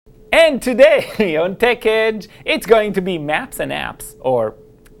And today on Tech Edge, it's going to be maps and apps, or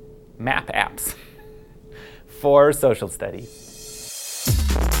map apps, for social studies.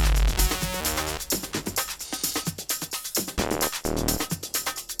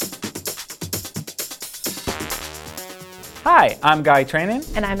 Hi, I'm Guy Trainin.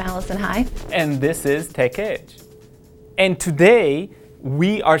 And I'm Allison High. And this is Tech Edge. And today,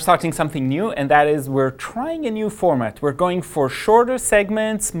 we are starting something new, and that is we're trying a new format. We're going for shorter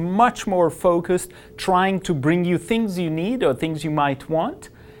segments, much more focused, trying to bring you things you need or things you might want,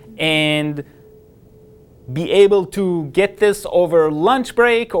 and be able to get this over lunch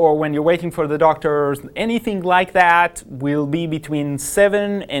break or when you're waiting for the doctor or anything like that. Will be between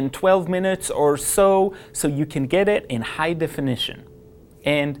 7 and 12 minutes or so you can get it in high definition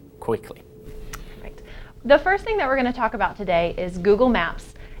and quickly. The first thing that we're going to talk about today is Google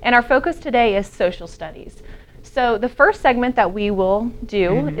Maps, and our focus today is social studies. So the first segment that we will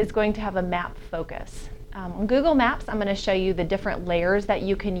do is going to have a map focus. On Google Maps, I'm going to show you the different layers that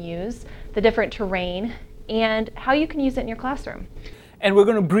you can use, the different terrain, and how you can use it in your classroom. And we're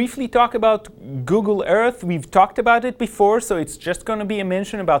going to briefly talk about Google Earth. We've talked about it before, so it's just going to be a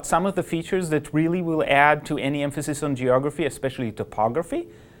mention about some of the features that really will add to any emphasis on geography, especially topography.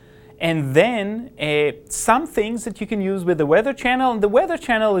 And then some things that you can use with the Weather Channel. And the Weather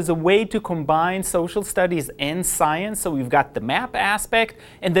Channel is a way to combine social studies and science. So we've got the map aspect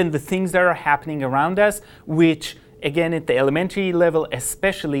and then the things that are happening around us, which, again, at the elementary level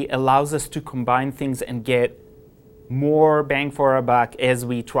especially, allows us to combine things and get more bang for our buck as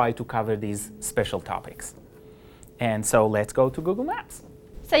we try to cover these special topics. And so let's go to Google Maps.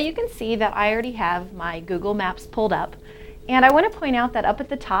 So you can see that I already have my Google Maps pulled up. And I want to point out that up at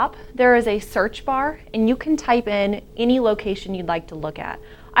the top, there is a search bar, and you can type in any location you'd like to look at.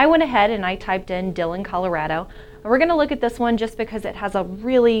 I went ahead and I typed in Dillon, Colorado. And we're going to look at this one just because it has a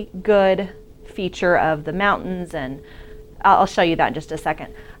really good feature of the mountains, and I'll show you that in just a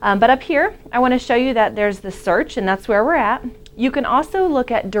second. But up here, I want to show you that there's the search, and that's where we're at. You can also look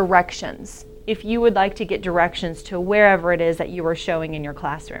at directions if you would like to get directions to wherever it is that you are showing in your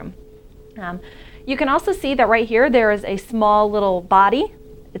classroom. You can also see that right here there is a small little body.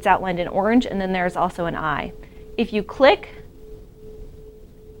 It's outlined in orange, and then there's also an eye. If you click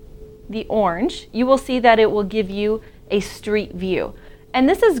the orange, you will see that it will give you a street view. And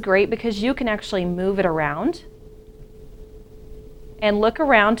this is great because you can actually move it around and look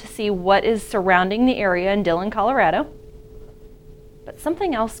around to see what is surrounding the area in Dillon, Colorado. But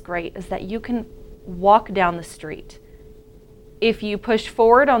something else great is that you can walk down the street. If you push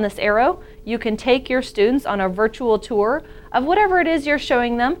forward on this arrow, you can take your students on a virtual tour of whatever it is you're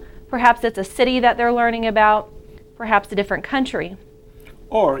showing them. Perhaps it's a city that they're learning about, perhaps a different country.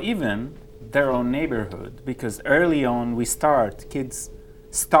 Or even their own neighborhood, because early on kids'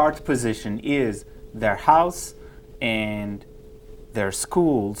 start position is their house and their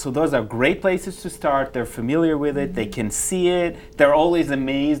school. So those are great places to start. They're familiar with it. They can see it. They're always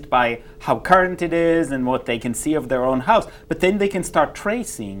amazed by how current it is and what they can see of their own house. But then they can start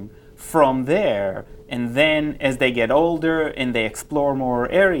tracing from there. And then as they get older and they explore more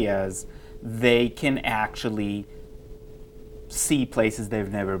areas, they can actually see places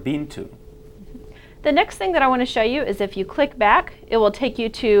they've never been to. The next thing that I want to show you is if you click back, it will take you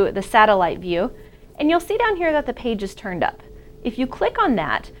to the satellite view. And you'll see down here that the page is turned up. If you click on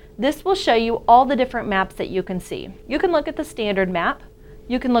that, this will show you all the different maps that you can see. You can look at the standard map.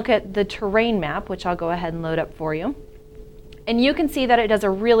 You can look at the terrain map, which I'll go ahead and load up for you. And you can see that it does a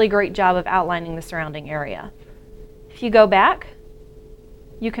really great job of outlining the surrounding area. If you go back,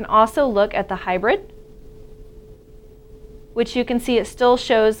 you can also look at the hybrid, which you can see it still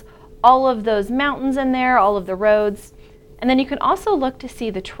shows all of those mountains in there, all of the roads. And then you can also look to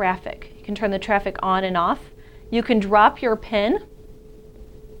see the traffic. You can turn the traffic on and off. You can drop your pin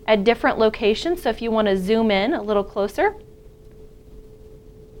at different locations. So if you want to zoom in a little closer,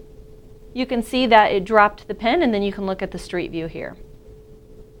 you can see that it dropped the pin, and then you can look at the street view here.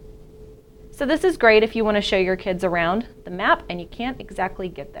 So this is great if you want to show your kids around the map and you can't exactly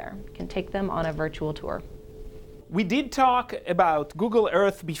get there. You can take them on a virtual tour. We did talk about Google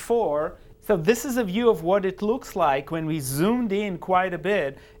Earth before. So this is a view of what it looks like when we zoomed in quite a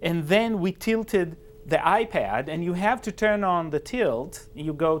bit, and then we tilted the iPad, and you have to turn on the tilt.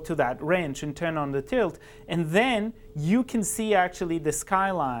 You go to that wrench and turn on the tilt, and then you can see actually the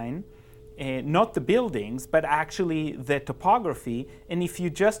skyline, not the buildings, but actually the topography. And if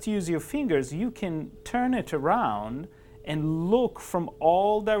you just use your fingers, you can turn it around and look from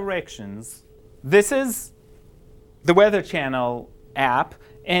all directions. This is the Weather Channel app,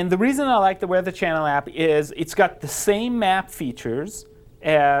 and the reason I like the Weather Channel app is it's got the same map features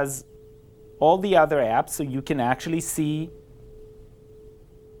as all the other apps, so you can actually see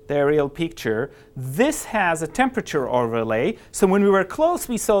the aerial picture. This has a temperature overlay. So when we were close,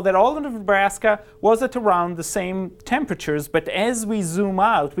 we saw that all of Nebraska was at around the same temperatures, but as we zoom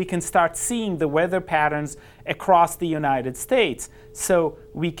out, we can start seeing the weather patterns across the United States. So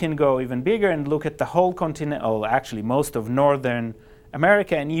we can go even bigger and look at the whole continent, or actually most of Northern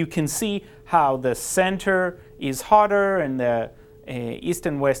America, and you can see how the center is hotter and the east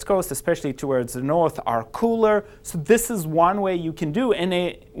and west coast, especially towards the north, are cooler. So this is one way you can do.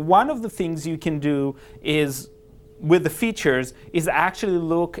 And one of the things you can do is, with the features, is actually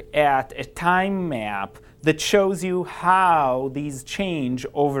look at a time map that shows you how these change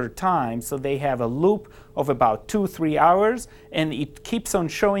over time. So they have a loop of about 2-3 hours, and it keeps on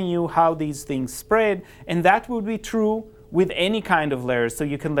showing you how these things spread. And that would be true with any kind of layers. So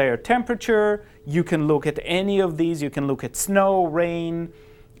you can layer temperature, you can look at any of these, you can look at snow, rain,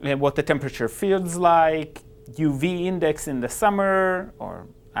 and what the temperature feels like, UV index in the summer, or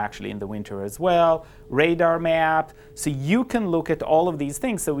actually in the winter as well, radar map. So you can look at all of these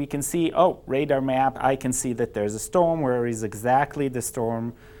things. So we can see, oh, radar map, I can see that there's a storm. Where is exactly the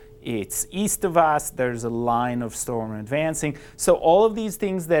storm? It's east of us. There's a line of storm advancing. So all of these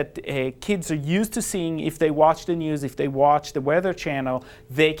things that kids are used to seeing, if they watch the news, if they watch the Weather Channel,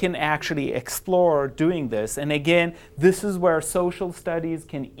 they can actually explore doing this. And again, this is where social studies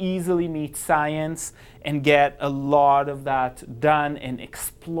can easily meet science and get a lot of that done and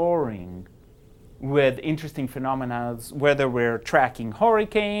exploring with interesting phenomena, whether we're tracking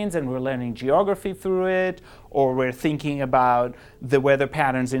hurricanes and we're learning geography through it, or we're thinking about the weather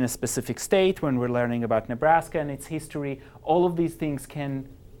patterns in a specific state when we're learning about Nebraska and its history. All of these things can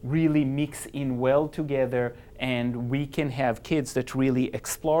really mix in well together, and we can have kids that really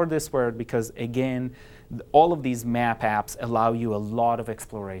explore this world because, again, all of these map apps allow you a lot of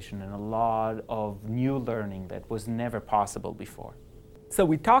exploration and a lot of new learning that was never possible before. So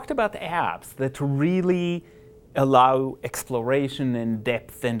we talked about apps that really allow exploration and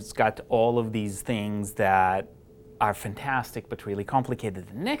depth, and it's got all of these things that are fantastic but really complicated.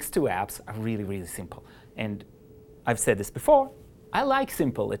 The next two apps are really, really simple. And I've said this before, I like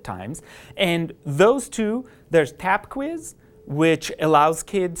simple at times. And those two, there's TapQuiz, which allows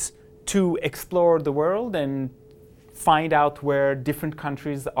kids to explore the world and find out where different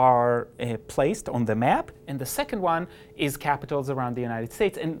countries are placed on the map. And the second one is capitals around the United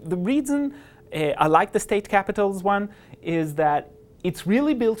States. And the reason I like the state capitals one is that it's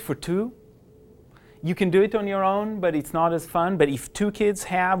really built for two. You can do it on your own, but it's not as fun. But if two kids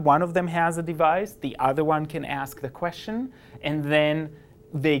have, one of them has a device, the other one can ask the question, and then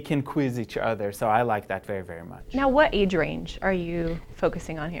they can quiz each other. So I like that very, very much. Now, what age range are you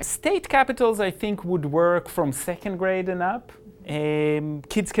focusing on here? State capitals, I think, would work from 2nd grade and up.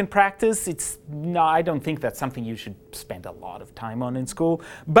 Kids can practice. I don't think that's something you should spend a lot of time on in school,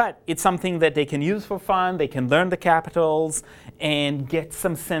 but it's something that they can use for fun. They can learn the capitals and get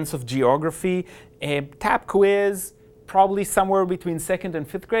some sense of geography. TapQuiz, probably somewhere between 2nd and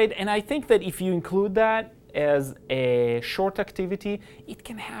 5th grade. And I think that if you include that as a short activity, it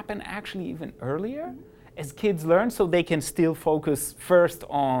can happen actually even earlier as kids learn, so they can still focus first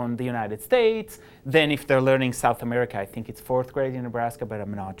on the United States. Then if they're learning South America, I think it's 4th grade in Nebraska, but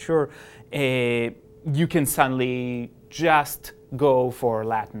I'm not sure, you can suddenly just go for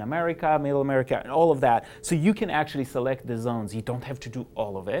Latin America, Middle America, and all of that. So you can actually select the zones. You don't have to do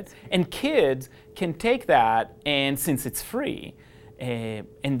all of it. And kids can take that, and since it's free,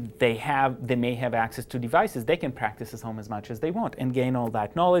 and they may have access to devices, they can practice at home as much as they want and gain all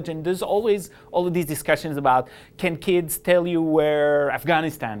that knowledge. And there's always all of these discussions about, can kids tell you where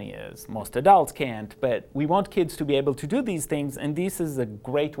Afghanistan is? Most adults can't, but we want kids to be able to do these things, and this is a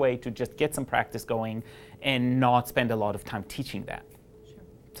great way to just get some practice going and not spend a lot of time teaching that. Sure.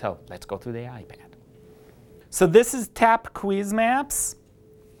 So let's go to the iPad. So this is TapQuiz Maps.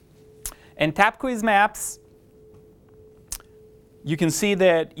 And TapQuiz Maps, you can see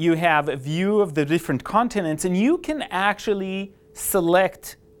that you have a view of the different continents, and you can actually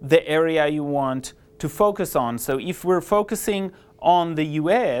select the area you want to focus on. So if we're focusing on the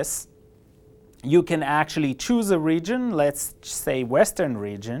US, you can actually choose a region, let's say Western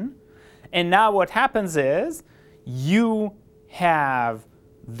region. And now what happens is you have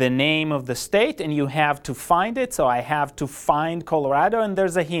the name of the state and you have to find it. So I have to find Colorado, and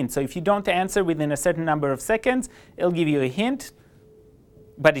there's a hint. So if you don't answer within a certain number of seconds, it'll give you a hint,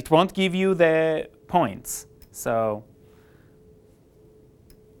 but it won't give you the points. So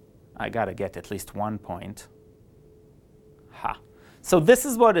I gotta get at least 1 point. Ha. So this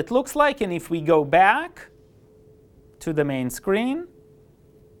is what it looks like, and if we go back to the main screen,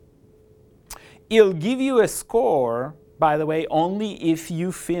 It'll give you a score, by the way, only if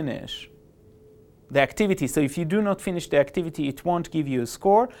you finish the activity. So if you do not finish the activity, it won't give you a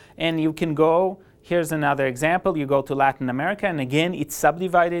score. And you can go, here's another example. You go to Latin America, and again, it's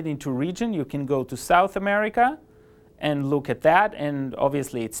subdivided into region. You can go to South America and look at that. And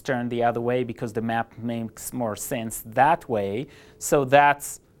obviously, it's turned the other way because the map makes more sense that way. So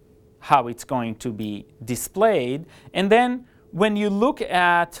that's how it's going to be displayed. And then when you look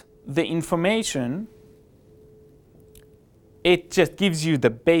at the information, it just gives you the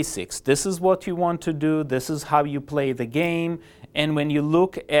basics. This is what you want to do. This is how you play the game. And when you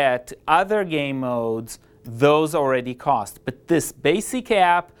look at other game modes, those already cost. But this basic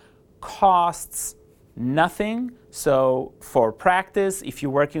app costs nothing. So for practice, if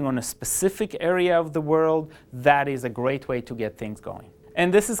you're working on a specific area of the world, that is a great way to get things going.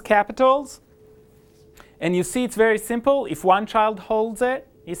 And this is capitals. And you see it's very simple. If one child holds it,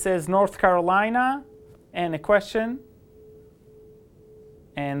 it says North Carolina and a question.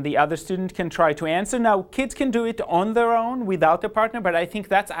 And the other student can try to answer. Now, kids can do it on their own without a partner, but I think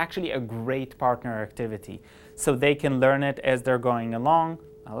that's actually a great partner activity. So they can learn it as they're going along.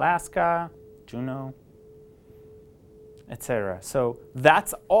 Alaska, Juneau, etc. So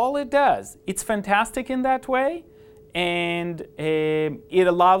that's all it does. It's fantastic in that way. And it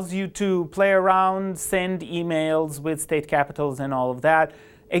allows you to play around, send emails with state capitals and all of that.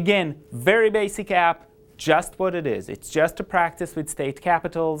 Again, very basic app. Just what it is. It's just a practice with state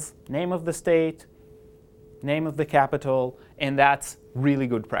capitals, name of the state, name of the capital, and that's really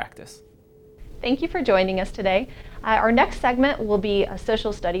good practice. Thank you for joining us today. Our next segment will be a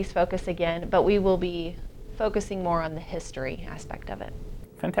social studies focus again, but we will be focusing more on the history aspect of it.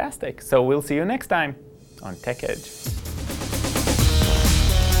 Fantastic. So we'll see you next time on Tech Edge.